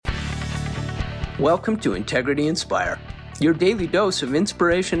Welcome to Integrity Inspire, your daily dose of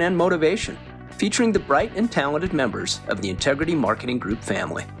inspiration and motivation, featuring the bright and talented members of the Integrity Marketing Group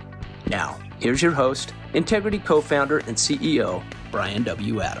family. Now, here's your host, Integrity co-founder and CEO, Brian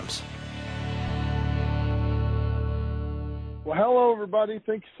W. Adams. Well, hello, everybody.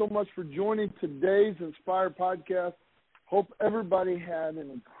 Thank you so much for joining today's Inspire podcast. Hope everybody had an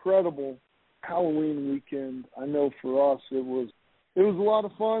incredible Halloween weekend. I know for us it was a lot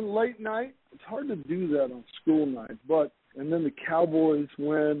of fun. Late night. It's hard to do that on school night, and then the Cowboys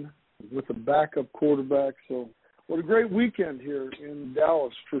win with a backup quarterback. So what a great weekend here in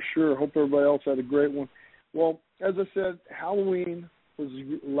Dallas for sure. Hope everybody else had a great one. Well, as I said, Halloween was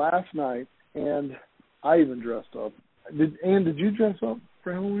last night, and I even dressed up. Ann, did you dress up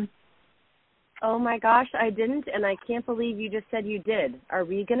for Halloween? Oh, my gosh, I didn't, and I can't believe you just said you did. Are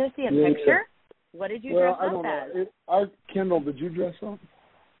we going to see a picture? What did you dress up as? Kendall, did you dress up?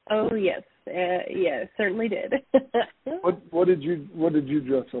 Oh, yes. Yes, certainly did. What did you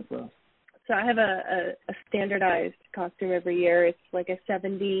dress up as? So I have a standardized costume every year. It's like a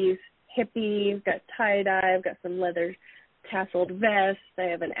 70s hippie. I've got tie-dye. I've got some leather tasseled vest. I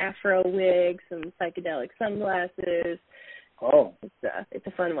have an afro wig, some psychedelic sunglasses. Oh, it's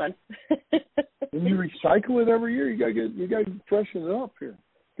a fun one. And you recycle it every year. You gotta freshen it up here.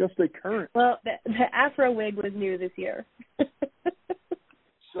 Gotta stay current. Well, the afro wig was new this year.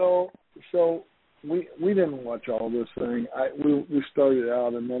 So we didn't watch all this thing. We started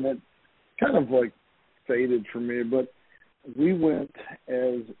out, and then it kind of like faded for me. But we went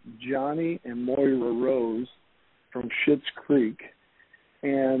as Johnny and Moira Rose from Schitt's Creek.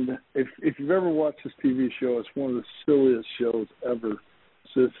 And if you've ever watched this TV show, it's one of the silliest shows ever.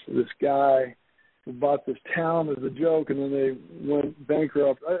 So this guy who bought this town as a joke, and then they went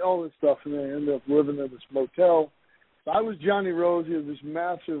bankrupt, all this stuff, and they ended up living in this motel. So I was Johnny Rose. He had this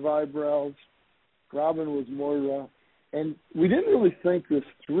massive eyebrows. Robin was Moira. And we didn't really think this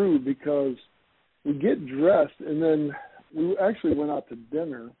through because we get dressed, and then we actually went out to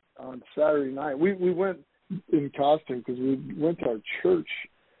dinner on Saturday night. We went in costume because we went to our church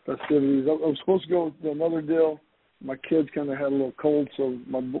festivities. I was supposed to go to another deal. My kids kind of had a little cold, so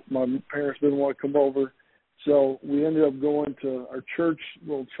my parents didn't want to come over. So we ended up going to our church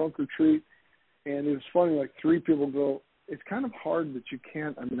little trunk or treat. And it was funny, like three people go, it's kind of hard that you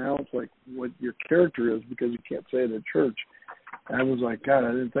can't announce like what your character is because you can't say it at church. And I was like, God, I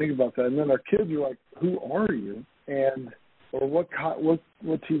didn't think about that. And then our kids were like, who are you? Or what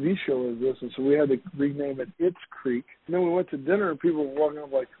TV show is this? And so we had to rename it It's Creek. And then we went to dinner and people were walking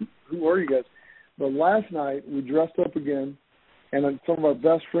up like, who are you guys? But last night we dressed up again, and then some of our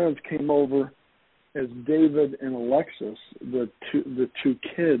best friends came over as David and Alexis, the two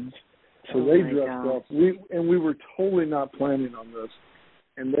kids. So they dressed up. We were totally not planning on this.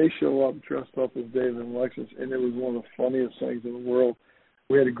 And they show up dressed up as David and Alexis, and it was one of the funniest things in the world.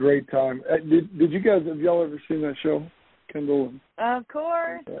 We had a great time. Did you guys, have y'all ever seen that show, Kendall? Of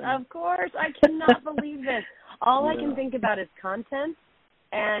course. I cannot believe this. All I can think about is content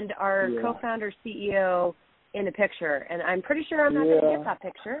and our co-founder CEO in a picture. And I'm pretty sure I'm not going to get that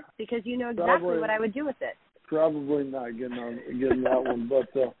picture because you know exactly what I would do with it. Probably not getting that one, but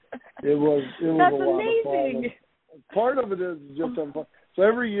it was That's a lot amazing. of fun. Part of it is just fun. So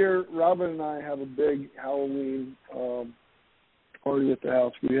every year, Robin and I have a big Halloween party at the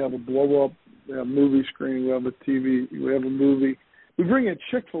house. We have a blow-up movie screen. We have a TV. We have a movie. We bring in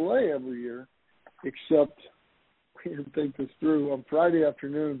Chick-fil-A every year, except we didn't think this through. On Friday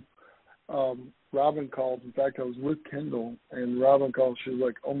afternoon, Robin called. In fact, I was with Kendall, and Robin called. She was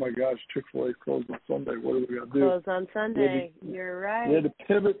like, oh, my gosh, Chick-fil-A is closed on Sunday. What are we going to do? Closed on Sunday. You're right. We had to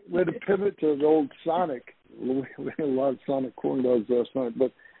pivot to the old Sonic. We had a lot of Sonic corn dogs last night,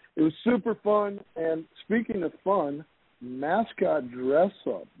 but it was super fun. And speaking of fun, mascot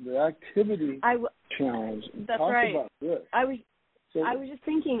dress-up, the activity challenge. That's Talk right. about this. I was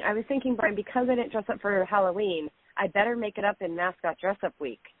thinking, Brian, because I didn't dress up for Halloween, I better make it up in mascot dress-up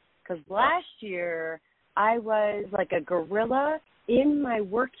week. Because last year, I was like a gorilla in my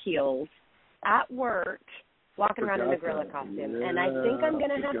work heels at work, walking around in a gorilla costume. Yeah, and I think I'm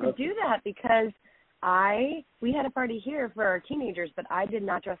going to have to do that because we had a party here for our teenagers, but I did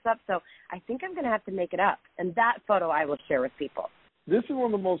not dress up. So I think I'm going to have to make it up. And that photo I will share with people. This is one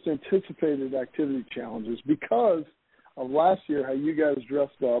of the most anticipated activity challenges because of last year, how you guys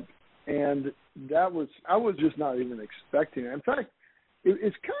dressed up. And I was just not even expecting it. In fact,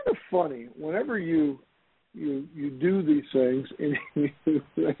 it's kind of funny whenever you do these things and you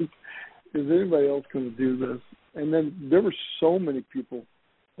think, is anybody else going to do this? And then there were so many people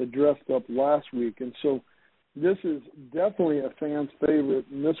that dressed up last week. And so this is definitely a fan's favorite.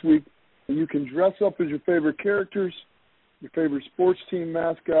 And this week You can dress up as your favorite characters, your favorite sports team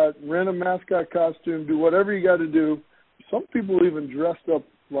mascot, rent a mascot costume, do whatever you got to do. Some people even dressed up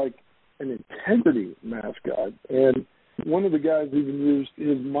like an integrity mascot. And one of the guys even used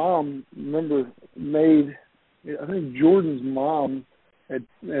his mom, made, I think Jordan's mom at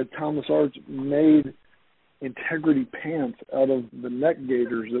Thomas Arts made integrity pants out of the neck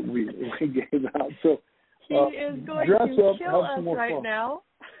gaiters that we gave out. So he is going dress to up, kill have us some more right fun. now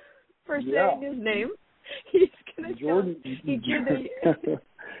for saying his name. He's going to Jordan.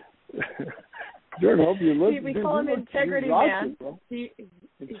 Jordan, I hope you listen. We call him Integrity Man. He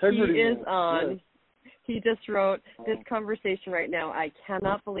is on. Yeah. He just wrote this conversation right now. I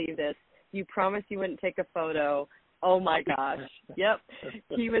cannot believe this. You promised you wouldn't take a photo. Oh, my gosh. Yep.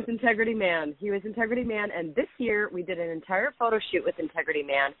 He was Integrity Man. And this year we did an entire photo shoot with Integrity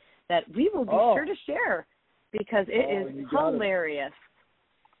Man that we will be sure to share because it is hilarious.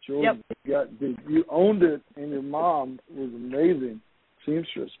 Jordan, you owned it, and your mom was amazing,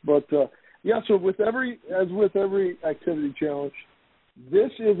 seamstress. But, so as with every activity challenge,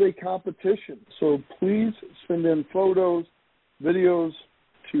 this is a competition. So please send in photos, videos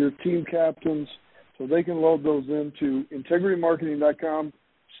to your team captains so they can load those into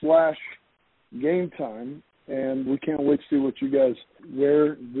integritymarketing.com/gametime. And we can't wait to see what you guys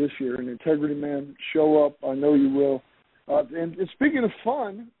wear this year. And Integrity Man, show up. I know you will. And speaking of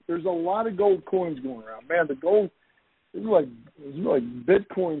fun, there's a lot of gold coins going around. Man, the gold it was like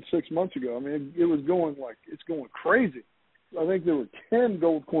Bitcoin 6 months ago. I mean, it was going it's going crazy. I think there were 10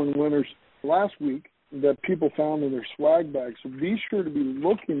 gold coin winners last week that people found in their swag bags. So be sure to be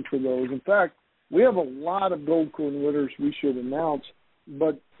looking for those. In fact, we have a lot of gold coin winners we should announce,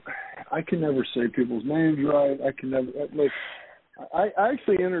 but I can never say people's names right. I can never I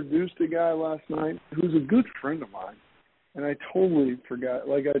actually introduced a guy last night who's a good friend of mine, and I totally forgot.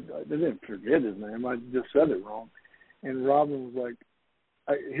 I didn't forget his name. I just said it wrong. And Robin was like,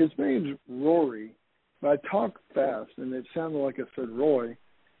 his name's Rory, but I talked fast, and it sounded like I said Roy,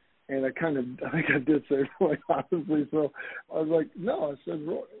 and I think I did say Roy, honestly. So I was like, no, I said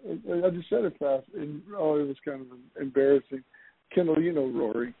Roy. I just said it fast, and it was kind of embarrassing. Kendall, you know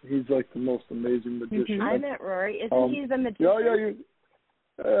Rory. He's like the most amazing magician. I met Rory. Isn't he the magician?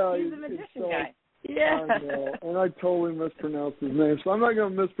 He's a magician guy. Yeah. I know, and I totally mispronounced his name, so I'm not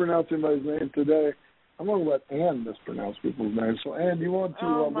going to mispronounce anybody's name today. I'm going to let Ann mispronounce people's names. So, Ann, do you want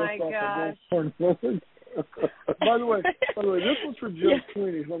to list off the gold coin? By the way, this was for Jim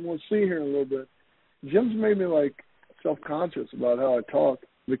Sweeney, so I'm going to see here in a little bit. Jim's made me self-conscious about how I talk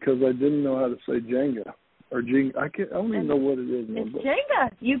because I didn't know how to say Jenga or Jenga. I don't even know what it is. It's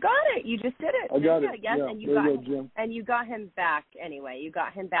Jenga. You got it. You just did it. I got it. Yes, yeah, and you got him back anyway. You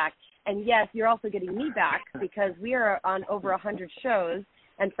got him back, and yes, you're also getting me back because we are on over 100 shows.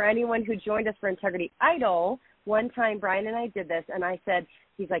 And for anyone who joined us for Integrity Idol, one time Brian and I did this, and I said,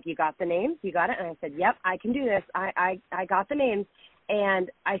 he's like, you got the names? You got it? And I said, yep, I can do this. I got the names.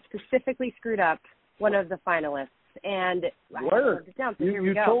 And I specifically screwed up one of the finalists. And I wrote it down, so here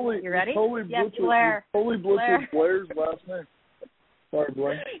we go. You ready? Yes, Blair. You totally butchered Blair's last name. Sorry,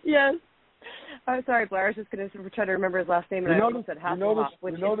 Blair. Yes. I'm sorry, Blair. I was just going to try to remember his last name, and I said Hasselhoff,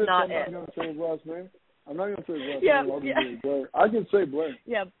 which is not it. I'm not going to say his last name. I'm not going to say his last name. Blair. I can say Blair.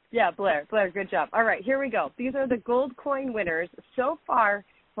 Yeah, Blair. Blair, good job. All right, here we go. These are the gold coin winners so far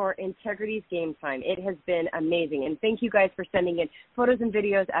for Integrity's Game Time. It has been amazing, and thank you guys for sending in photos and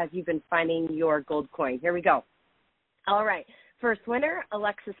videos as you've been finding your gold coin. Here we go. All right, first winner,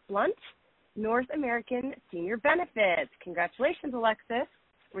 Alexis Blunt, North American Senior Benefits. Congratulations, Alexis.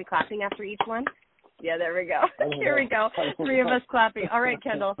 Are we clapping after each one? Yeah, there we go. Here we go. 3 of us clapping. All right,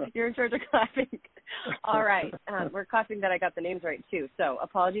 Kendall, you're in charge of clapping. All right, we're clapping that I got the names right too. So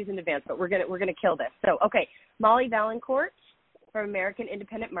apologies in advance, but we're gonna kill this. So okay, Molly Valancourt from American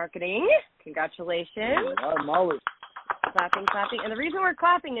Independent Marketing. Congratulations. Molly. Clapping. And the reason we're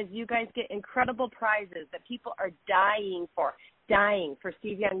clapping is you guys get incredible prizes that people are dying for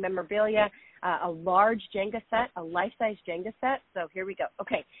Steve Young memorabilia, a large Jenga set, a life-size Jenga set. So here we go.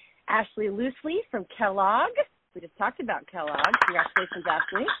 Okay. Ashley Loosely from Kellogg. We just talked about Kellogg. Congratulations,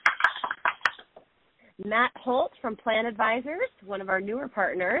 Ashley. Matt Holt from Plan Advisors, one of our newer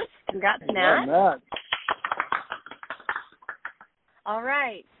partners. Congrats, Matt. Matt. All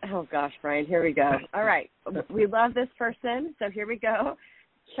right. Oh, gosh, Brian, here we go. All right. We love this person, so here we go.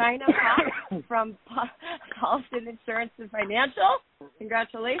 China Pop from Paulson Insurance and Financial.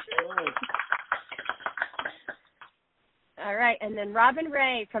 Congratulations. All right, and then Robin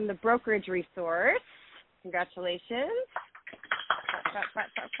Ray from the Brokerage Resource. Congratulations.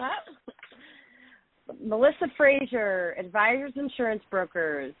 Clap. Melissa Frazier, Advisors Insurance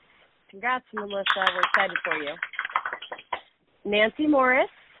Brokers. Congrats, Melissa. We're excited for you. Nancy Morris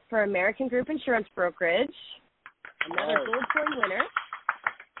for American Group Insurance Brokerage. Another gold coin winner.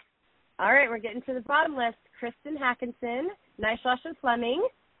 All right, we're getting to the bottom list. Kristen Hackinson, Nyslash and Fleming.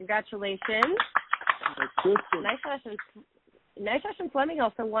 Congratulations. Nyslash and Fleming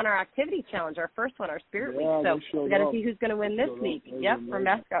also won our activity challenge, our first one, our Spirit Week. So we got to see who's going to win this week. Yep, for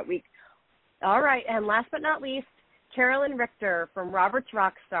Mascot Week. All right, and last but not least, Carolyn Richter from Robert's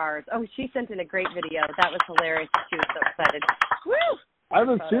Rock Stars. Oh, she sent in a great video. That was hilarious. She was so excited. Woo! I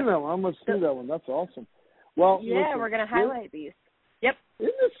haven't seen that one. I must see that one. That's awesome. Well, yeah, listen, we're going to highlight these. Yep.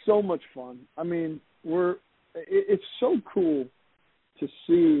 Isn't it so much fun? I mean, it's so cool to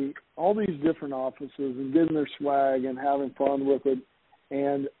see all these different offices and getting their swag and having fun with it.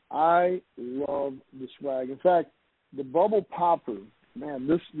 And I love the swag. In fact, the bubble popper, man,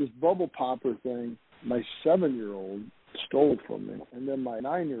 this bubble popper thing, my 7-year-old stole from me. And then my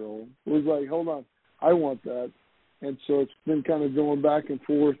 9-year-old was like, hold on, I want that. And so it's been kind of going back and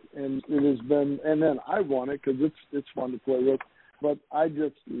forth, and it has been, and then I want it because it's fun to play with. But I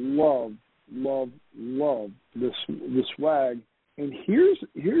just love the swag. And here's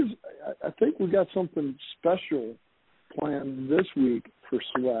I think we got something special planned this week for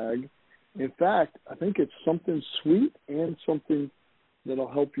swag. In fact, I think it's something sweet and something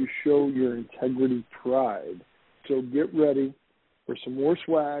that'll help you show your integrity pride. So get ready for some more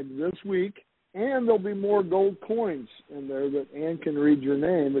swag this week. And there'll be more gold coins in there that Ann can read your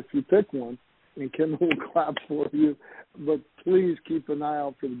name if you pick one, and Ken will clap for you. But please keep an eye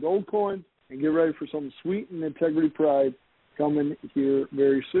out for the gold coins and get ready for some sweet and integrity pride coming here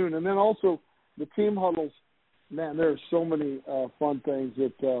very soon. And then also the team huddles. Man, there are so many fun things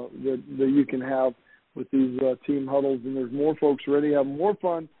that you can have with these team huddles, and there's more folks ready to have more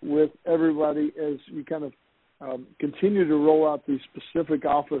fun with everybody as you kind of continue to roll out these specific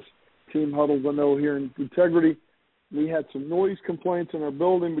office team huddles. I know here in Integrity, we had some noise complaints in our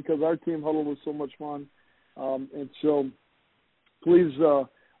building because our team huddle was so much fun. And so please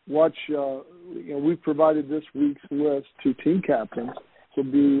watch. We've provided this week's list to team captains, so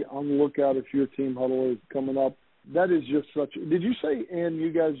be on the lookout if your team huddle is coming up. That is just such. Did you say, Ann,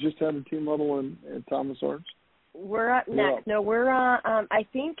 you guys just had a team huddle in Thomas Arts? We're up next. No, we're. I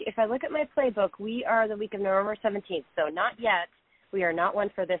think if I look at my playbook, we are the week of November 17th. So not yet. We are not one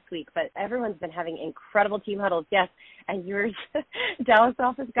for this week, but everyone's been having incredible team huddles. Yes, and yours, Dallas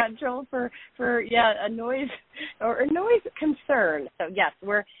office got in trouble for a noise or a noise concern. So yes,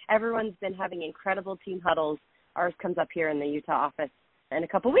 everyone's been having incredible team huddles. Ours comes up here in the Utah office in a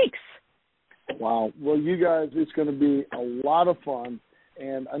couple weeks. Wow. Well, you guys, it's going to be a lot of fun,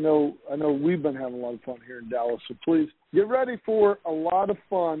 and I know we've been having a lot of fun here in Dallas. So please get ready for a lot of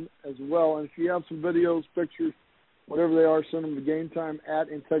fun as well. And if you have some videos, pictures, whatever they are, send them to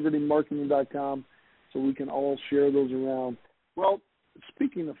GameTime@integritymarketing.com so we can all share those around. Well,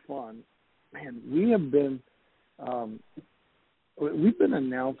 speaking of fun, man, we've been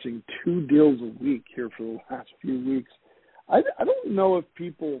announcing 2 deals a week here for the last few weeks. I don't know if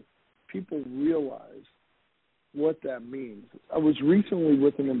people realize what that means. I was recently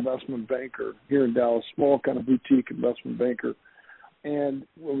with an investment banker here in Dallas, small kind of boutique investment banker, and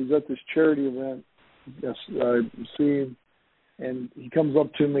I was at this charity event. Yes, I see him, and he comes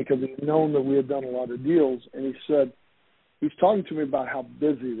up to me because he's known that we had done a lot of deals, and he said, he's talking to me about how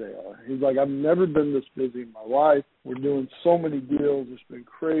busy they are. He's like, I've never been this busy in my life. We're doing so many deals. It's been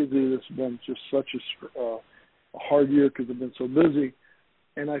crazy. This has been just such a hard year because I've been so busy.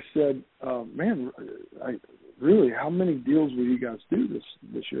 And I said, man, really, how many deals will you guys do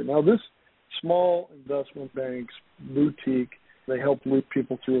this year? Now, this small investment banks, boutique, they help lead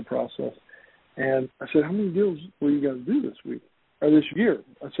people through a process. And I said, how many deals will you guys do this week or this year?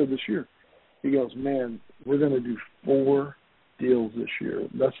 I said, this year. He goes, man, we're going to do 4 deals this year.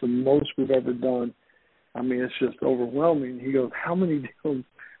 That's the most we've ever done. I mean, it's just overwhelming. He goes, how many deals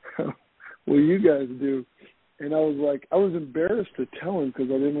will you guys do? And I was like, I was embarrassed to tell him because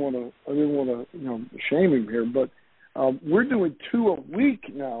I didn't want to, shame him here. But we're doing 2 a week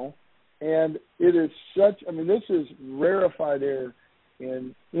now, and it is this is rarefied air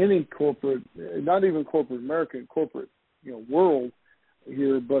in any corporate, not even corporate American, corporate, world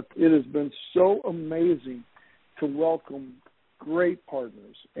here, but it has been so amazing to welcome great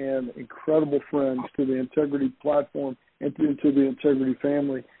partners and incredible friends to the Integrity platform and to the Integrity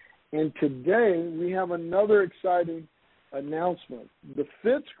family. And today we have another exciting announcement. The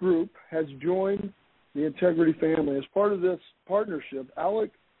Fitz Group has joined the Integrity family. As part of this partnership,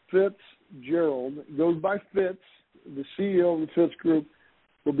 Alec Fitzgerald, goes by Fitz, the CEO of the Fitz Group,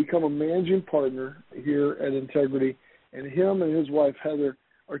 will become a managing partner here at Integrity, and him and his wife Heather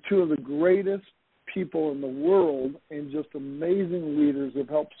are two of the greatest people in the world and just amazing leaders that have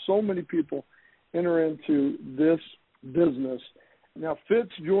helped so many people enter into this business. Now, Fitz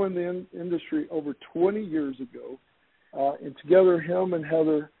joined the industry over 20 years ago, and together him and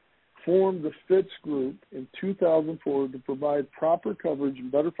Heather formed the Fitz Group in 2004 to provide proper coverage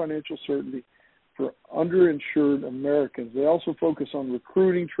and better financial certainty for underinsured Americans. They also focus on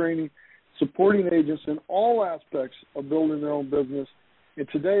recruiting, training, supporting agents in all aspects of building their own business. And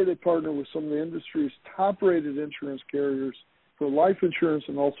today they partner with some of the industry's top-rated insurance carriers for life insurance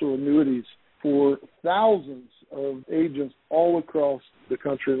and also annuities for thousands of agents all across the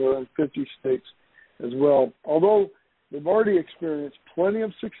country. They're in 50 states as well. Although they've already experienced plenty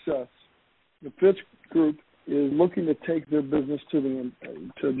of success, the Fitz Group is looking to take their business to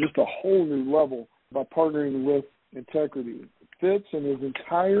just a whole new level by partnering with Integrity. Fitz and his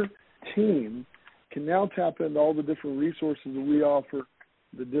entire team can now tap into all the different resources that we offer,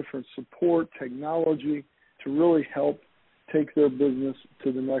 the different support, technology to really help take their business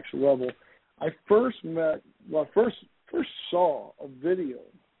to the next level. I first saw a video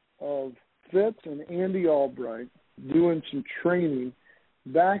of Fitz and Andy Albright doing some training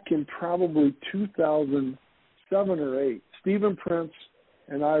back in probably 2007 or 8. Stephen Prince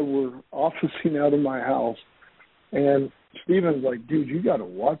and I were officing out of my house, and Stephen's like, dude, you got to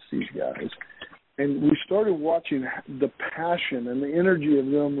watch these guys. And we started watching the passion and the energy of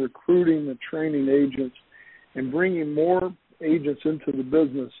them recruiting and training agents and bringing more agents into the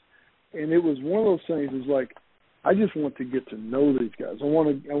business. And it was one of those things, is like, I just want to get to know these guys. I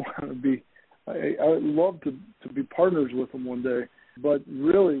would love to be partners with them one day, but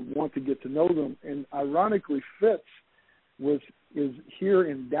really want to get to know them. And ironically, Fitz is here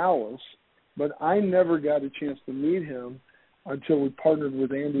in Dallas, but I never got a chance to meet him until we partnered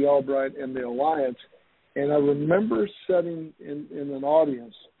with Andy Albright and the Alliance. And I remember sitting in an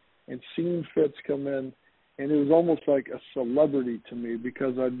audience and seeing Fitz come in, and it was almost like a celebrity to me,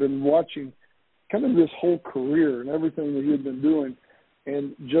 because I'd been watching kind of this whole career and everything that he had been doing,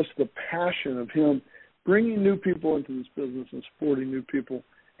 and just the passion of him bringing new people into this business and supporting new people.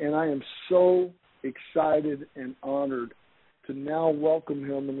 And I am so excited and honored to now welcome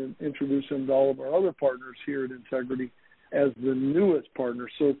him and introduce him to all of our other partners here at Integrity as the newest partner.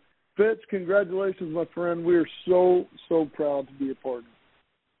 So, Fitz, congratulations, my friend. We are so, so proud to be a partner.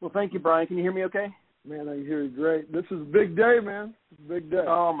 Well, thank you, Brian. Can you hear me okay? Man, I can hear you great. This is a big day, man. It's a big day.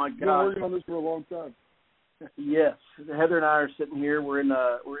 Oh, my God. You've been working on this for a long time. Yes. Heather and I are sitting here. We're in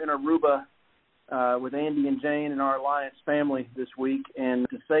Aruba with Andy and Jane and our Alliance family this week. And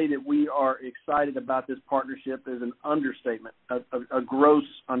to say that we are excited about this partnership is an understatement, a gross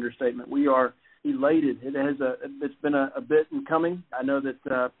understatement. We are elated. It's been a bit in coming. I know that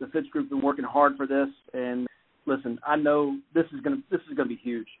the Fitz Group has been working hard for this, and listen, I know this is going to be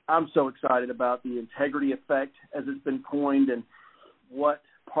huge. I'm so excited about the Integrity effect, as it's been coined, and what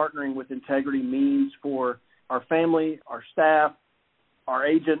partnering with Integrity means for our family, our staff, our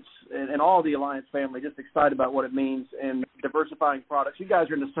agents, and all the Alliance family. Just excited about what it means, and diversifying products. You guys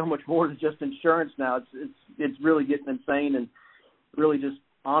are into so much more than just insurance now. It's really getting insane, and really just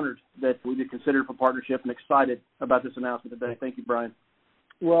honored that we be considered for partnership, and excited about this announcement today. Thank you, Brian.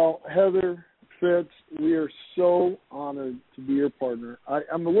 Well, Heather, Fitz, we are so honored to be your partner.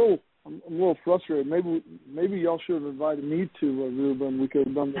 I'm a little frustrated. Maybe y'all should have invited me to Aruba, and we could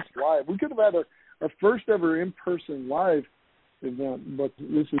have done this live. We could have had our first ever in-person live event, but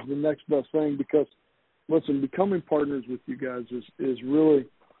this is the next best thing, because, listen, becoming partners with you guys is really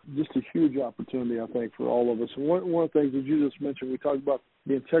just a huge opportunity, I think, for all of us. And one of the things that you just mentioned, we talked about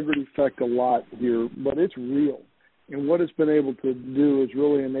the Integrity effect a lot here, but it's real. And what it's been able to do is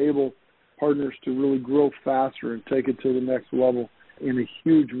really enable partners to really grow faster and take it to the next level in a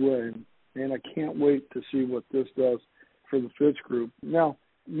huge way. And I can't wait to see what this does for the Fitz Group. Now,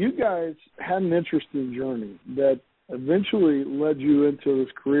 you guys had an interesting journey that eventually led you into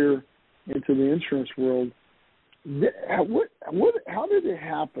this career, into the insurance world. How did it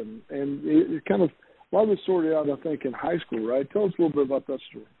happen? And it kind of, a lot of this sorted out, I think, in high school, right? Tell us a little bit about that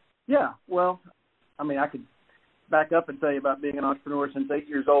story. Yeah, well, I mean, I could back up and tell you about being an entrepreneur since 8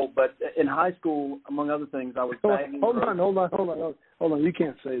 years old, but in high school, among other things, I was bagging. Hold on. You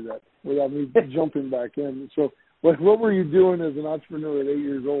can't say that without me jumping back in. So what were you doing as an entrepreneur at 8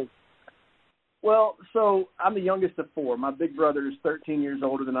 years old? Well, so I'm the youngest of four. My big brother is 13 years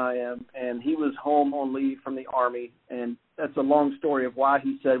older than I am, and he was home on leave from the Army, and that's a long story of why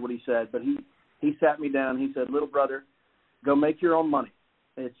he said what he said, but he sat me down. He said, little brother, go make your own money.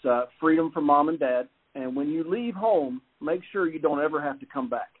 It's freedom from mom and dad, and when you leave home, make sure you don't ever have to come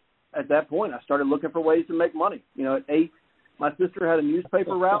back. At that point, I started looking for ways to make money. You know, at 8, My sister had a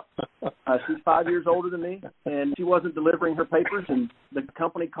newspaper route. She's 5 years older than me, and she wasn't delivering her papers, and the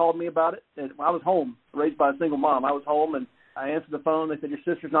company called me about it. And I was home, raised by a single mom. I was home, and I answered the phone. They said, your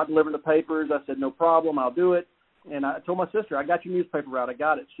sister's not delivering the papers. I said, no problem, I'll do it. And I told my sister, I got your newspaper route. I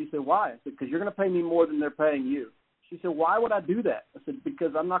got it. She said, why? I said, because you're going to pay me more than they're paying you. She said, why would I do that? I said,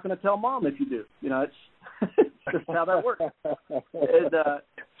 because I'm not going to tell Mom if you do. You know, it's just how that works. And,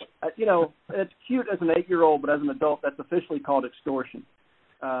 you know, it's cute as an 8-year-old, but as an adult, that's officially called extortion.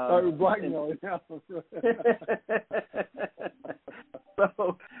 Blackmail.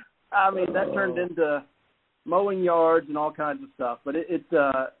 So, I mean, that turned into mowing yards and all kinds of stuff. But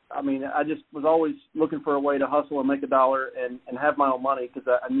I mean, I just was always looking for a way to hustle and make a dollar and have my own money,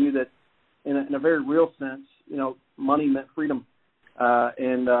 because I knew that in a very real sense, you know, money meant freedom.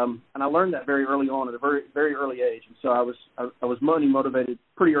 And I learned that very early on at a very, very early age. And so I was money motivated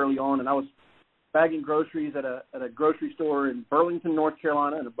pretty early on, and I was bagging groceries at a grocery store in Burlington, North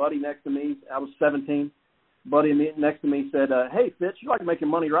Carolina, and a buddy next to me, I was 17, buddy next to me said, hey, Fitz, you like making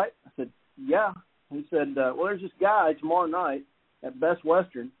money, right? I said, yeah. He said, well, there's this guy tomorrow night at Best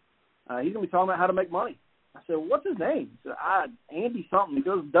Western. He's going to be talking about how to make money. I said, what's his name? He said, Andy something. He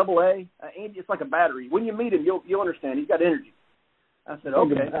goes AA. Andy, it's like a battery. When you meet him, you'll understand. He's got energy. I said,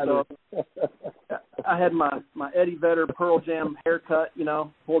 okay. So I had my Eddie Vedder Pearl Jam haircut, you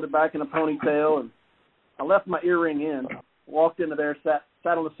know, pulled it back in a ponytail, and I left my earring in, walked into there, sat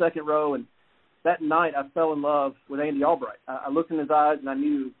on the second row, and that night I fell in love with Andy Albright. I looked in his eyes, and I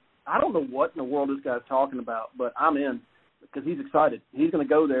knew, I don't know what in the world this guy's talking about, but I'm in, because he's excited. He's going to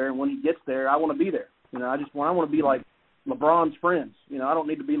go there, and when he gets there, I want to be there. You know, I want to be like LeBron's friends. You know, I don't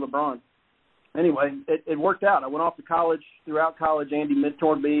need to be LeBron. Anyway, it worked out. I went off to college. Throughout college, Andy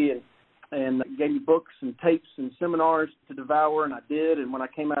mentored me and gave me books and tapes and seminars to devour, and I did. And when I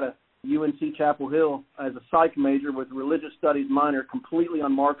came out of UNC Chapel Hill as a psych major with a religious studies minor, completely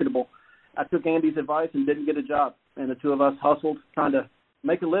unmarketable, I took Andy's advice and didn't get a job. And the two of us hustled, trying to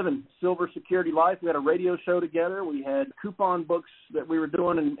make a living, Silver Security Life. We had a radio show together. We had coupon books that we were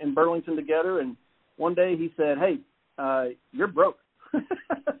doing in Burlington together. And one day he said, hey, you're broke. I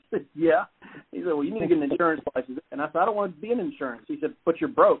said, yeah. He said, well, you need to get an insurance license. And I said, I don't want to be in insurance. He said, but you're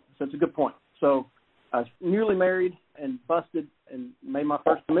broke. So it's a good point. So I was newly married and busted and made my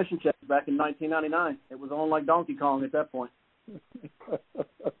first commission check back in 1999. It was on like Donkey Kong at that point.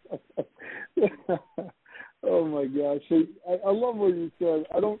 Oh my gosh! See, I love what you said.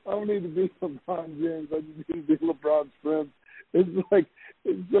 I don't need to be LeBron James. I just need to be LeBron's friend. It's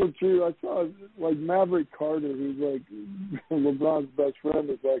so true. I saw like Maverick Carter, who's like LeBron's best friend,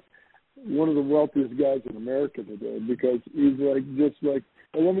 is like one of the wealthiest guys in America today, because he's like just like.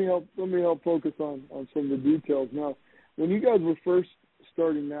 And let me help focus on some of the details now. When you guys were first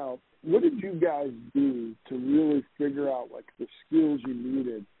starting out, what did you guys do to really figure out like the skills you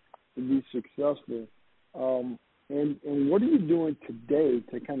needed to be successful? And what are you doing today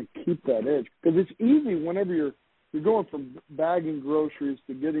to kind of keep that edge? Because it's easy whenever you're going from bagging groceries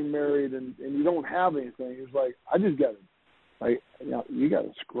to getting married and you don't have anything. It's like, I just got to, like, you know, you got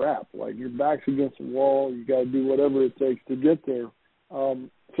to scrap. Like, your back's against the wall. You got to do whatever it takes to get there.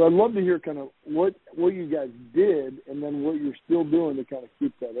 So I'd love to hear kind of what you guys did and then what you're still doing to kind of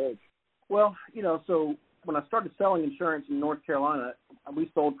keep that edge. Well, you know, so when I started selling insurance in North Carolina, we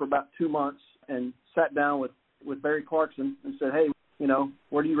sold for about 2 months and sat down with Barry Clarkson and said, hey, you know,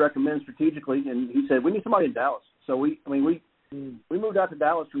 where do you recommend strategically? And he said, we need somebody in Dallas. So we moved out to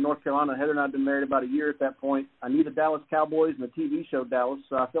Dallas from North Carolina. Heather and I had been married about a year at that point. I knew the Dallas Cowboys and the TV show Dallas,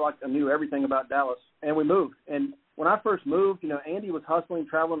 so I feel like I knew everything about Dallas. And we moved. And when I first moved, you know, Andy was hustling,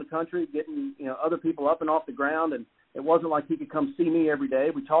 traveling the country, getting, you know, other people up and off the ground. And it wasn't like he could come see me every day.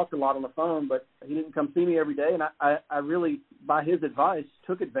 We talked a lot on the phone, but he didn't come see me every day. And I really, by his advice,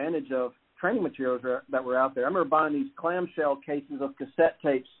 took advantage of training materials that were out there. I remember buying these clamshell cases of cassette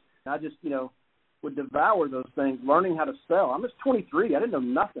tapes. And I just, you know, would devour those things, learning how to sell. I'm just 23. I didn't know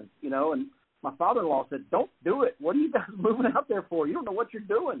nothing, you know, and my father-in-law said, don't do it. What are you guys moving out there for? You don't know what you're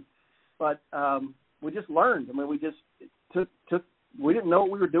doing. But we just learned. I mean, we just we didn't know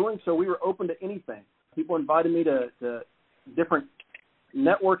what we were doing, so we were open to anything. People invited me to different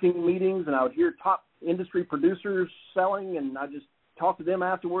networking meetings, and I would hear top industry producers selling, and I just talk to them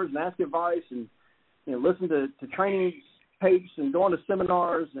afterwards and ask advice and, you know, listen to training tapes and going to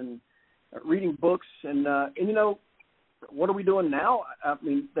seminars and reading books. And you know, what are we doing now? I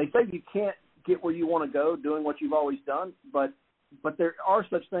mean, they say you can't get where you want to go doing what you've always done, but there are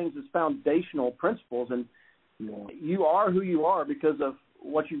such things as foundational principles, and you are who you are because of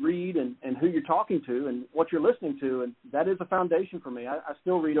what you read and who you're talking to and what you're listening to, and that is a foundation for me. I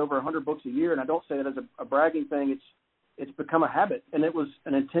still read over 100 books a year, and I don't say that as a bragging thing. it's become a habit, and it was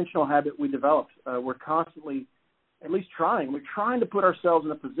an intentional habit we developed. We're constantly, at least trying. We're trying to put ourselves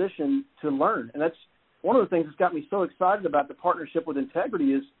in a position to learn, and that's one of the things that's got me so excited about the partnership with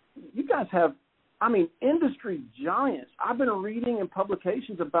Integrity is you guys have, industry giants. I've been reading in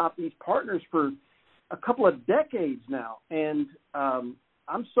publications about these partners for a couple of decades now, and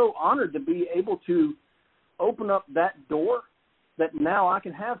I'm so honored to be able to open up that door that now I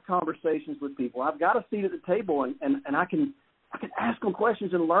can have conversations with people. I've got a seat at the table, and I can ask them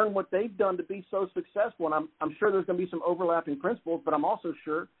questions and learn what they've done to be so successful. And I'm sure there's going to be some overlapping principles, but I'm also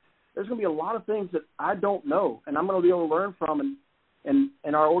sure there's going to be a lot of things that I don't know, and I'm going to be able to learn from,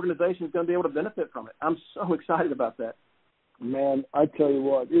 and our organization is going to be able to benefit from it. I'm so excited about that. Man, I tell you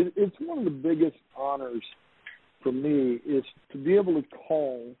what, it's one of the biggest honors for me is to be able to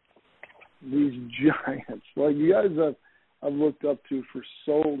call these giants, like you guys I've looked up to for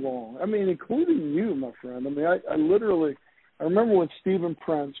so long. Including you, my friend. I literally, I remember when Stephen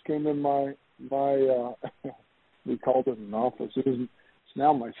Prince came in my we called it an office. It's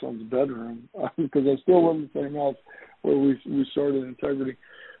now my son's bedroom because I still live in the same house where we started Integrity.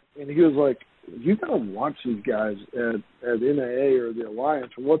 And he was like, you got to watch these guys at NAA or the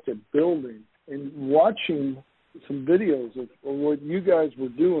Alliance and what they're building, and watching some videos of what you guys were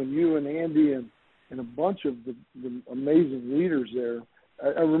doing, you and Andy and a bunch of the amazing leaders there.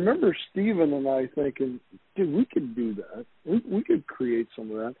 I remember Stephen and I thinking, dude, we could do that. We could create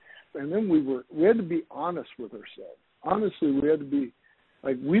some of that. And then we had to be honest with ourselves. Honestly, we had to be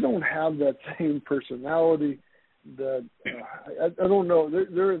like, we don't have that same personality. That I don't know.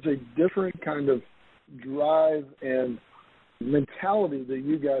 There is a different kind of drive and mentality that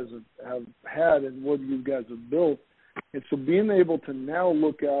you guys have had and what you guys have built. And so being able to now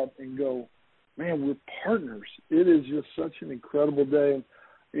look out and go, man, we're partners. It is just such an incredible day.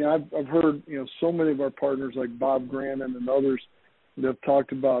 And I've heard so many of our partners like Bob Grannon and others that have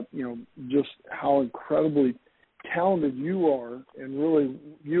talked about just how incredibly talented you are, and really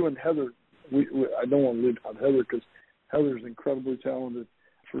you and Heather. I don't want to leave out Heather because Heather's incredibly talented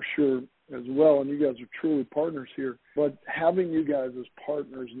for sure as well, and you guys are truly partners here. But having you guys as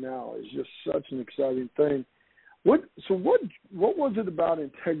partners now is just such an exciting thing. What was it about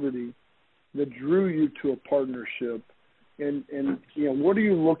Integrity that drew you to a partnership, and what are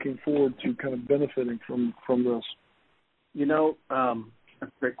you looking forward to kind of benefiting from this?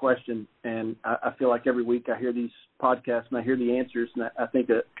 That's a great question, and I feel like every week I hear these podcasts and I hear the answers, and I think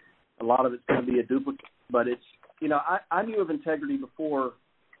that a lot of it's going to be a duplicate. But it's, I knew of Integrity before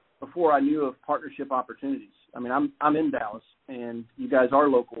I knew of partnership opportunities. I'm in Dallas, and you guys are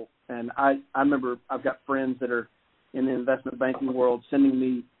local, and I remember I've got friends that are in the investment banking world sending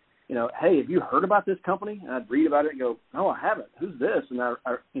me, hey, have you heard about this company? And I'd read about it and go, no, I haven't. Who's this? And I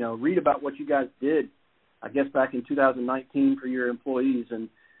read about what you guys did, I guess back in 2019 for your employees, and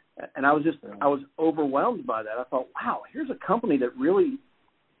I was overwhelmed by that. I thought, wow, here's a company that really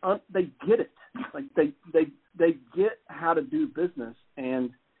they get it. Like they get how to do business,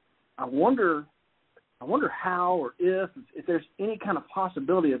 and I wonder how or if there's any kind of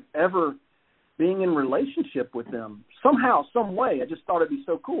possibility of ever being in relationship with them somehow, some way. I just thought it'd be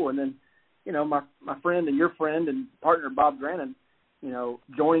so cool. And then, my friend and your friend and partner Bob Grannon,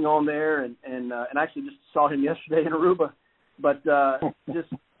 joining on there, and actually just saw him yesterday in Aruba. But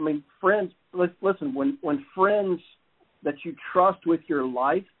friends. Listen, when friends that you trust with your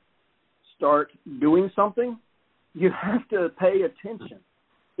life start doing something, you have to pay attention,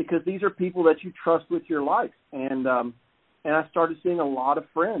 because these are people that you trust with your life. And I started seeing a lot of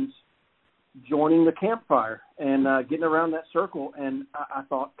friends joining the campfire and getting around that circle. And I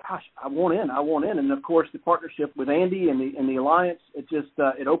thought, gosh, I want in. And of course, the partnership with Andy and the Alliance, it just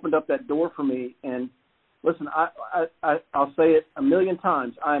it opened up that door for me. And listen, I'll say it a million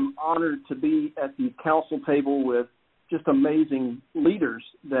times. I'm honored to be at the council table with just amazing leaders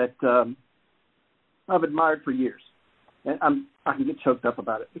that I've admired for years. And I can get choked up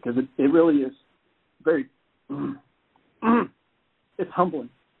about it, because it really is very it's humbling.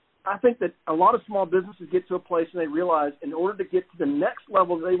 I think that a lot of small businesses get to a place and they realize in order to get to the next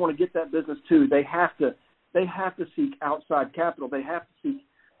level that they want to get that business to, they have to seek outside capital. They have to seek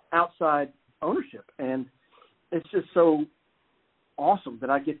outside ownership. And it's just so awesome that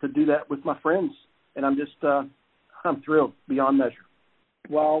I get to do that with my friends. And I'm just I'm thrilled beyond measure.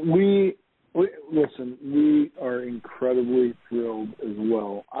 Well, listen, we are incredibly thrilled as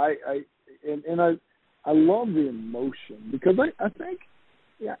well. I love the emotion, because I think,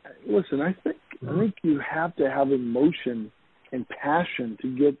 yeah, listen, I think you have to have emotion and passion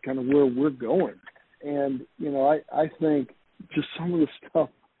to get kind of where we're going. And, I think just some of the stuff,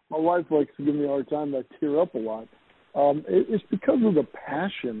 my wife likes to give me a hard time, I tear up a lot. It's because of the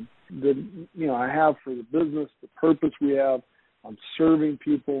passion that, you know, I have for the business, the purpose we have on serving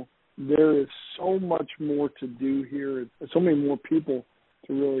people. There is so much more to do here, so many more people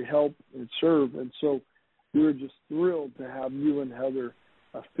to really help and serve. And so we're just thrilled to have you and Heather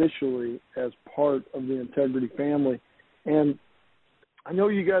officially as part of the Integrity family. And I know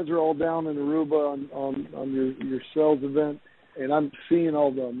you guys are all down in Aruba on your sales event, and I'm seeing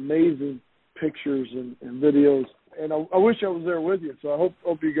all the amazing pictures and videos. And I wish I was there with you, so I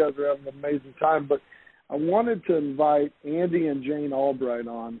hope you guys are having an amazing time. But I wanted to invite Andy and Jane Albright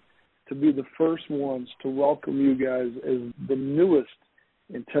on to be the first ones to welcome you guys as the newest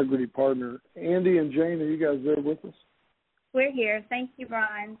Integrity partner. Andy and Jane, are you guys there with us? We're here. Thank you,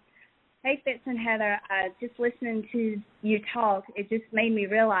 Brian. Hey, Fitz and Heather, just listening to you talk, it just made me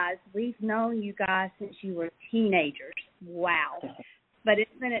realize we've known you guys since you were teenagers. Wow. But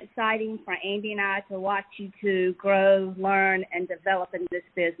it's been exciting for Andy and I to watch you two grow, learn, and develop in this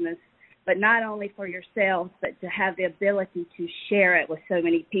business, but not only for yourselves, but to have the ability to share it with so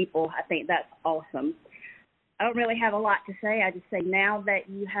many people. I think that's awesome. I don't really have a lot to say. I just say now that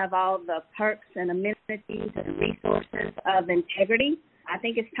you have all the perks and amenities and resources of Integrity, I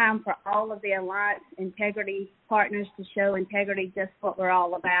think it's time for all of the Alliance Integrity partners to show Integrity just what we're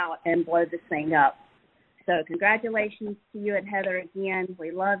all about and blow this thing up. So congratulations to you and Heather again.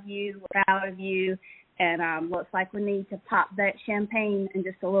 We love you. We're proud of you. And looks like we need to pop that champagne in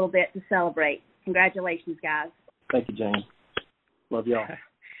just a little bit to celebrate. Congratulations, guys. Thank you, Jane. Love y'all.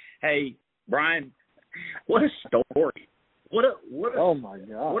 Hey, Brian, what a story. What a oh my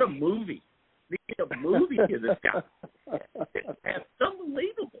God. What a movie. There's a movie to this guy. It's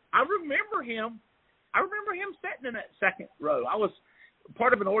unbelievable. I remember him sitting in that second row. I was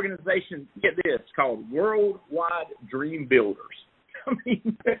part of an organization, get this, called Worldwide Dream Builders. I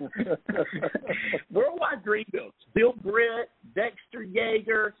mean, Worldwide Dream Builders. Bill Britt, Dexter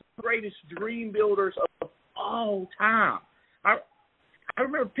Yeager, greatest dream builders of all time. I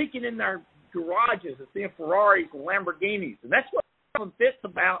remember peeking in their garages and seeing Ferraris and Lamborghinis, and that's what Fitz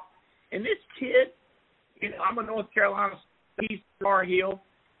about. And this kid, you know, I'm a North Carolina, he's Tar Heel,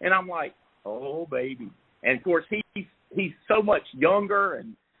 and I'm like, oh baby. And of course he's so much younger,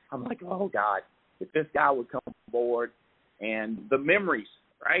 and I'm like, oh God, if this guy would come aboard. And the memories,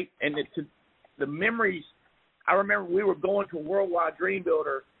 right? And the memories, I remember we were going to a Worldwide Dream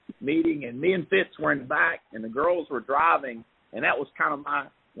Builder meeting, and me and Fitz were in the back, and the girls were driving, and that was kind of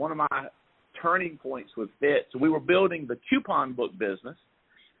one of my turning points with Fitz. So we were building the coupon book business,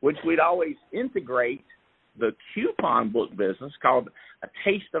 which we'd always integrate the coupon book business called A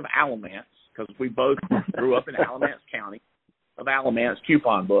Taste of Alamance, because we both grew up in Alamance County, of Alamance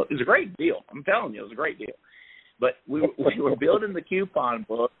coupon book. It was a great deal. I'm telling you, it was a great deal. But we were building the coupon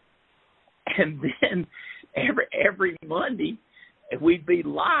book, and then every Monday we'd be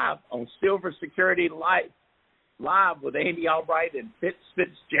live on Silver Security Live with Andy Albright and Fitz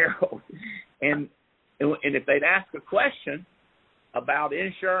Fitzgerald. And if they'd ask a question about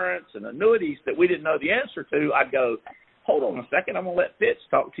insurance and annuities that we didn't know the answer to, I'd go, hold on a second, I'm going to let Fitz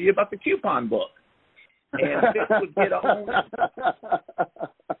talk to you about the coupon book. And Fitz would get on.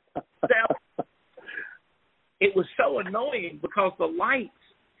 It was so annoying because the lights,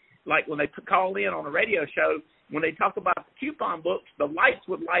 like when they call in on a radio show, when they talk about the coupon books, the lights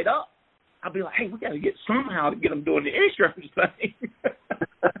would light up. I'd be like, hey, we got to get somehow to get them doing the insurance thing.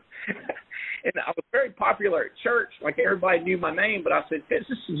 And I was very popular at church. Like everybody knew my name, but I said, this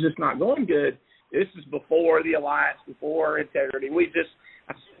is just not going good. This is before the Alliance, before Integrity.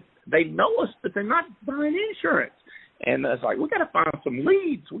 They know us, but they're not buying insurance. And it's like, we got to find some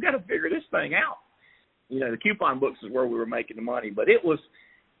leads. We got to figure this thing out. You know, the coupon books is where we were making the money. But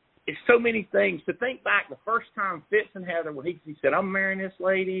it's so many things. To think back, the first time Fitz and Heather, when he said, I'm marrying this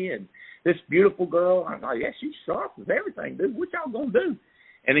lady and this beautiful girl. I'm like, yeah, she's sharp as everything, dude. What y'all going to do?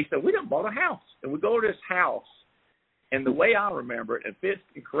 And he said, we done bought a house. And we go to this house. And the way I remember it, and Fitz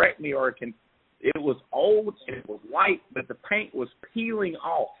can correct me, it was old and it was white, but the paint was peeling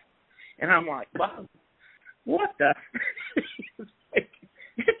off. And I'm like, Bob, what the?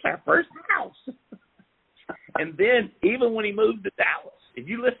 It's our first house. And then even when he moved to Dallas, if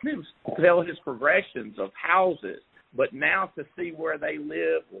you listen to him tell his progressions of houses, but now to see where they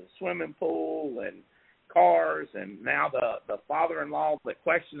live with a swimming pool and cars, and now the father-in-law that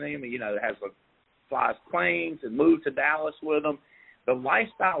questioned him, you know, flies planes and moved to Dallas with him. The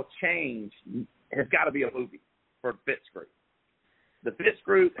lifestyle change has got to be a movie for Fitz Group. The Fitz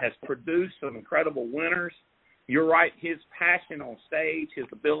Group has produced some incredible winners. You're right, his passion on stage, his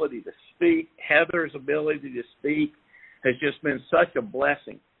ability to speak, Heather's ability to speak has just been such a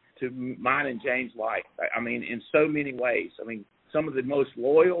blessing to mine and Jane's life. I mean, in so many ways. I mean, some of the most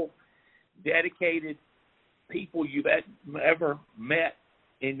loyal, dedicated people you've ever met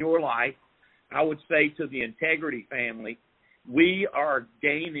in your life. I would say to the Integrity family, we are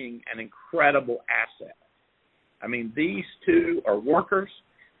gaining an incredible asset. I mean, these two are workers.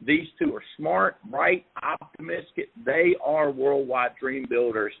 These two are smart, bright, optimistic. They are worldwide dream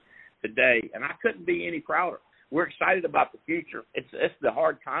builders today, and I couldn't be any prouder. We're excited about the future. It's the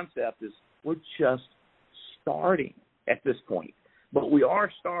hard concept is we're just starting at this point, but we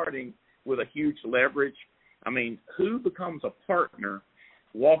are starting with a huge leverage. I mean, who becomes a partner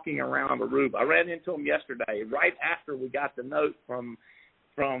walking around Aruba? I ran into him yesterday, right after we got the note from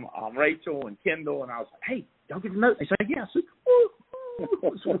Rachel and Kendall, and I was like, "Hey, y'all get the note?" They said, "Yes." So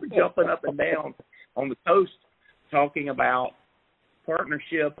we're jumping up and down on the coast, talking about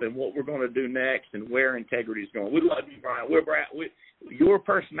partnership and what we're going to do next and where Integrity is going. We love you, Brian. Your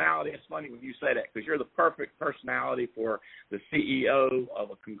personality, it's funny when you say that because you're the perfect personality for the CEO of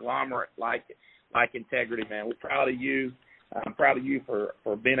a conglomerate like Integrity, man. We're proud of you. I'm proud of you for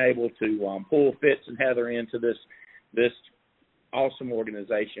being able to pull Fitz and Heather into this awesome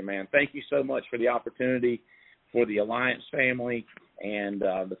organization, man. Thank you so much for the opportunity for the Alliance family and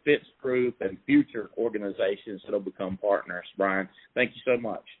the Fitz Group and future organizations that will become partners. Brian, thank you so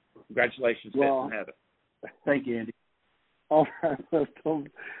much. Congratulations, Fitz and Heather. Thank you, Andy. All right.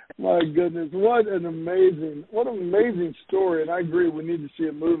 My goodness, what an amazing story. And I agree, we need to see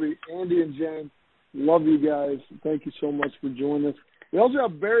a movie. Andy and Jane, love you guys. Thank you so much for joining us. We also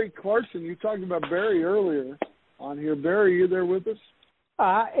have Barry Clarkson. You talked about Barry earlier on here. Barry, are you there with us?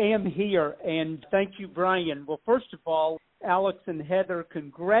 I am here, and thank you, Brian. Well, first of all, Alex and Heather,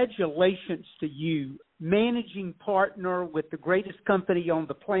 congratulations to you, managing partner with the greatest company on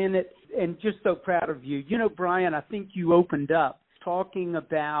the planet, and just so proud of you. You know, Brian, I think you opened up talking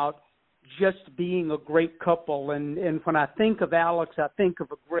about just being a great couple, and when I think of Alex, I think of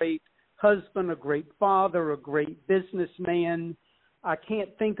a great husband, a great father, a great businessman. I can't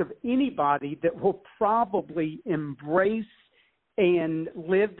think of anybody that will probably embrace and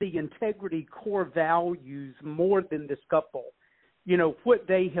live the Integrity core values more than this couple. You know, what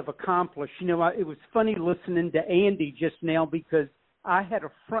they have accomplished. You know, it was funny listening to Andy just now because I had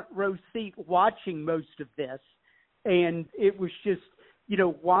a front row seat watching most of this, and it was just, you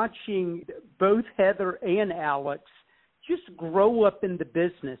know, watching both Heather and Alex just grow up in the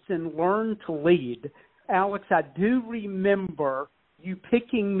business and learn to lead. Alex, I do remember you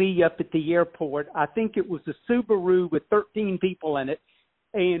picking me up at the airport. I think it was a Subaru with 13 people in it,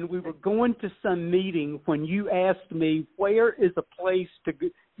 and we were going to some meeting when you asked me, where is a place to go,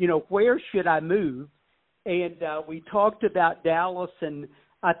 you know, where should I move? And we talked about Dallas, and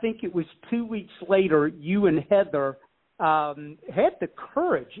I think it was 2 weeks later, you and Heather had the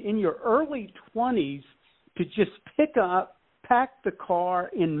courage in your early 20s to just pack the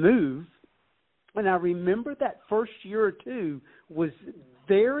car and move. And I remember that first year or two was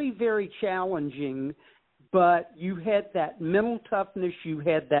very, very challenging, but you had that mental toughness, you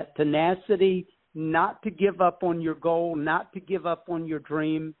had that tenacity not to give up on your goal, not to give up on your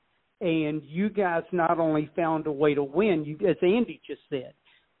dream, and you guys not only found a way to win, you, as Andy just said,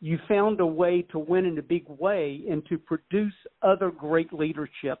 you found a way to win in a big way and to produce other great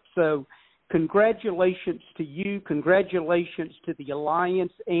leadership. So congratulations to you, congratulations to the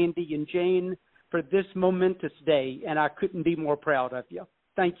Alliance, Andy and Jane, for this momentous day, and I couldn't be more proud of you.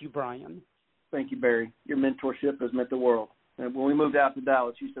 Thank you, Brian. Thank you, Barry. Your mentorship has meant the world. And when we moved out to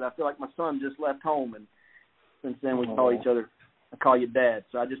Dallas, you said, I feel like my son just left home, and since then we call each other, I call you Dad,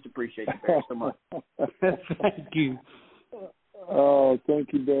 so I just appreciate you, Barry, so much. Thank you. Oh,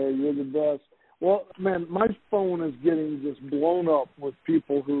 thank you, Barry. You're the best. Well, man, my phone is getting just blown up with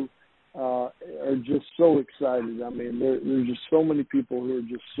people who are just so excited. I mean, there's just so many people who are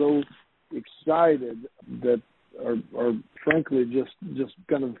just so excited that are frankly just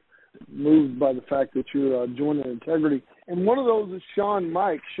kind of moved by the fact that you're joining Integrity. And one of those is Sean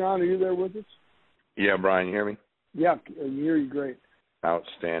Mike. Sean, are you there with us? Yeah, Brian, you hear me? Yeah, I hear you great.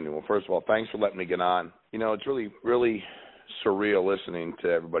 Outstanding. Well, first of all, thanks for letting me get on. You know, it's really, really surreal listening to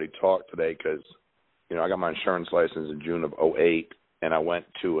everybody talk today because, you know, I got my insurance license in June of 2008, and I went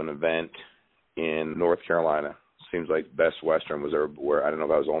to an event in North Carolina. Seems like Best Western was there, where I don't know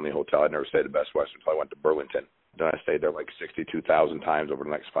if that was the only hotel. I'd never stayed at Best Western until I went to Burlington. Then I stayed there like 62,000 times over the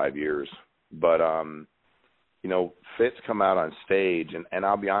next 5 years. But, you know, Fitz come out on stage, and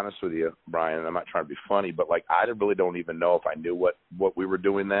I'll be honest with you, Brian, and I'm not trying to be funny, but, like, I really don't even know if I knew what we were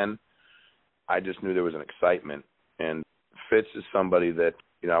doing then. I just knew there was an excitement. And Fitz is somebody that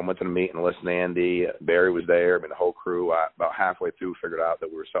I went to the meeting and listened to Andy. Barry was there. The whole crew, about halfway through, figured out that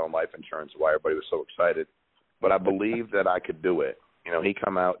we were selling life insurance, why everybody was so excited. But I believed that I could do it. He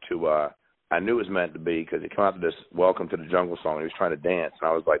come out to, I knew it was meant to be because he came out to this Welcome to the Jungle song, and he was trying to dance. And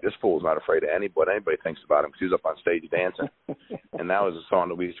I was like, this fool's not afraid of anybody thinks about him, because he was up on stage dancing. And that was a song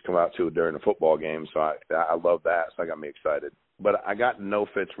that we used to come out to during the football game. So I love that. So that got me excited. But I got to know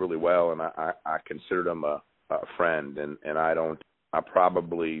Fitz really well, and I considered him a friend. And I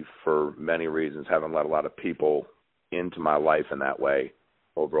probably, for many reasons, haven't let a lot of people into my life in that way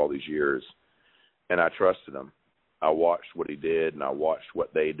over all these years. And I trusted him. I watched what he did, and I watched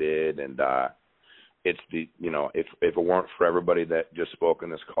what they did, and it's if it weren't for everybody that just spoke in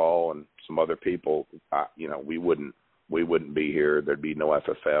this call and some other people, we wouldn't be here. There'd be no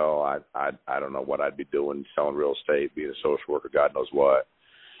FFL. I don't know what I'd be doing, selling real estate, being a social worker, God knows what.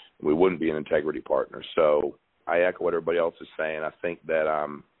 We wouldn't be an integrity partner. So I echo what everybody else is saying. I think that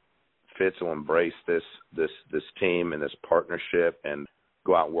Fitz will embrace this team and this partnership and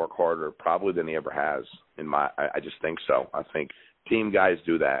go out and work harder probably than he ever has. I just think so. I think team guys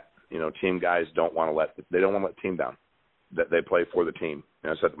do that. Team guys don't want to let the team down. That they play for the team.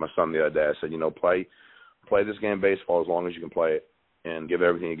 And I said to my son the other day, I said, play this game of baseball as long as you can play it and give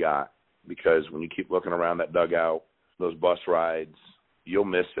everything you got, because when you keep looking around that dugout, those bus rides, you'll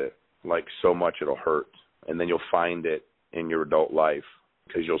miss it. Like, so much it'll hurt. And then you'll find it in your adult life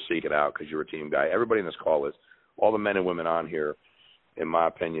because you'll seek it out because you're a team guy. Everybody in this call is, all the men and women on here, in my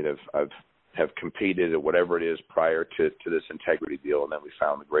opinion, have competed at whatever it is prior to this integrity deal, and then we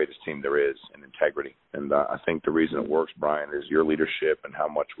found the greatest team there is in integrity. And I think the reason it works, Brian, is your leadership and how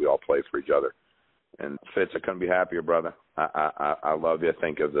much we all play for each other. And Fitz, I couldn't be happier, brother. I love you. I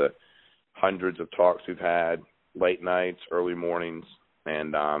think of the hundreds of talks we've had, late nights, early mornings,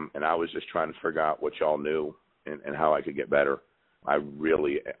 and I was just trying to figure out what y'all knew and how I could get better. I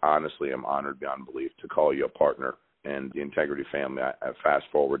really, honestly, am honored beyond belief to call you a partner. And the Integrity family, I fast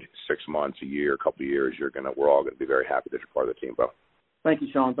forward 6 months, a year, a couple of years, we're all going to be very happy that you're part of the team, bro. Thank you,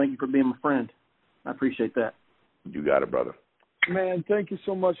 Sean. Thank you for being my friend. I appreciate that. You got it, brother. Man, thank you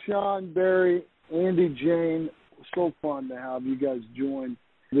so much, Sean, Barry, Andy, Jane. So fun to have you guys join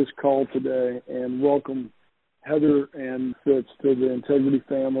this call today, and welcome Heather and Fitz to the Integrity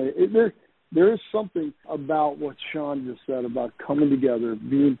family. There is something about what Sean just said about coming together,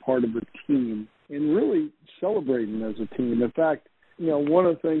 being part of a team, and really celebrating as a team. In fact, one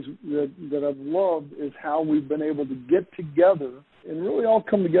of the things that I've loved is how we've been able to get together and really all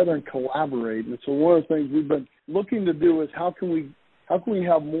come together and collaborate. And so one of the things we've been looking to do is how can we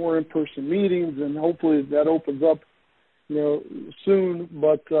have more in-person meetings, and hopefully that opens up, soon.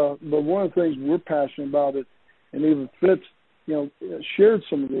 But one of the things we're passionate about is, and even Fitz, shared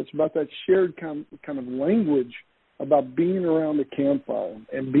some of this about that shared kind of language about being around the campfire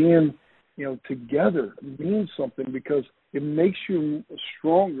and being together means something, because it makes you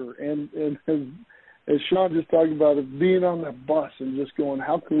stronger. And as Sean just talked about, it being on that bus and just going,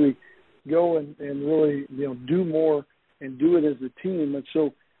 how can we go and really do more and do it as a team? And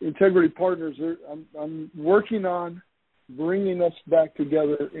so Integrity Partners, I'm working on bringing us back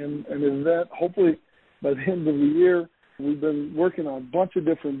together in an event, hopefully by the end of the year. We've been working on a bunch of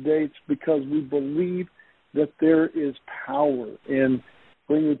different dates because we believe that there is power in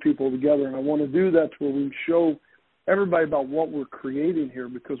bringing people together. And I want to do that to where we show everybody about what we're creating here,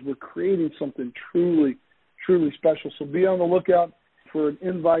 because we're creating something truly, truly special. So be on the lookout for an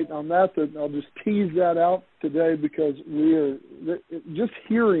invite on that. I'll just tease that out today, because we are just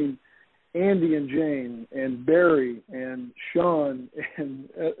hearing Andy and Jane and Barry and Sean and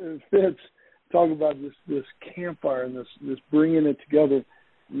Fitz talk about this campfire and this bringing it together.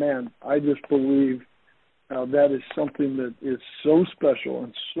 Man, I just believe that is something that is so special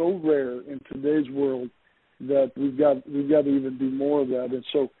and so rare in today's world that we've got to even do more of that. And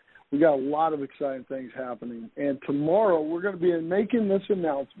so we got a lot of exciting things happening. And tomorrow we're going to be making this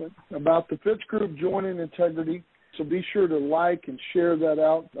announcement about the Fitz Group joining Integrity. So be sure to like and share that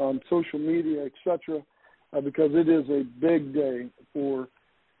out on social media, etc., because it is a big day for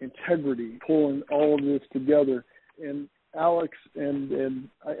Integrity, pulling all of this together. And Alex, and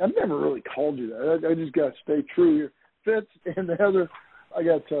I've never really called you that. I just got to stay true here. Fitz and Heather, I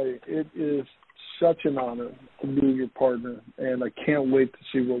got to tell you, it is such an honor to be your partner, and I can't wait to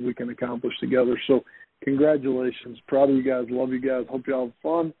see what we can accomplish together. So congratulations. Proud of you guys. Love you guys. Hope you all have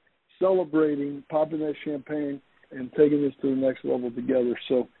fun celebrating, popping that champagne, and taking this to the next level together.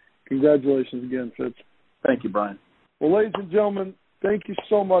 So congratulations again, Fitz. Thank you, Brian. Well, ladies and gentlemen, thank you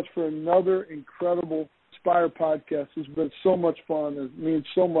so much for another incredible Inspire podcast. It's been so much fun. It means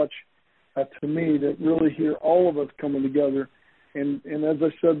so much to me to really hear all of us coming together And as I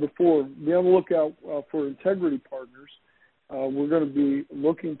said before, be on the lookout for Integrity Partners. We're going to be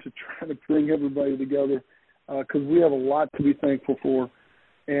looking to try to bring everybody together because we have a lot to be thankful for,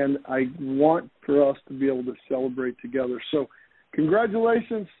 and I want for us to be able to celebrate together. So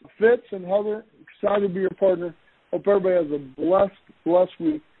congratulations, Fitz and Heather. Excited to be your partner. Hope everybody has a blessed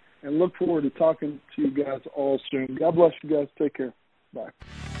week, and look forward to talking to you guys all soon. God bless you guys. Take care. Bye.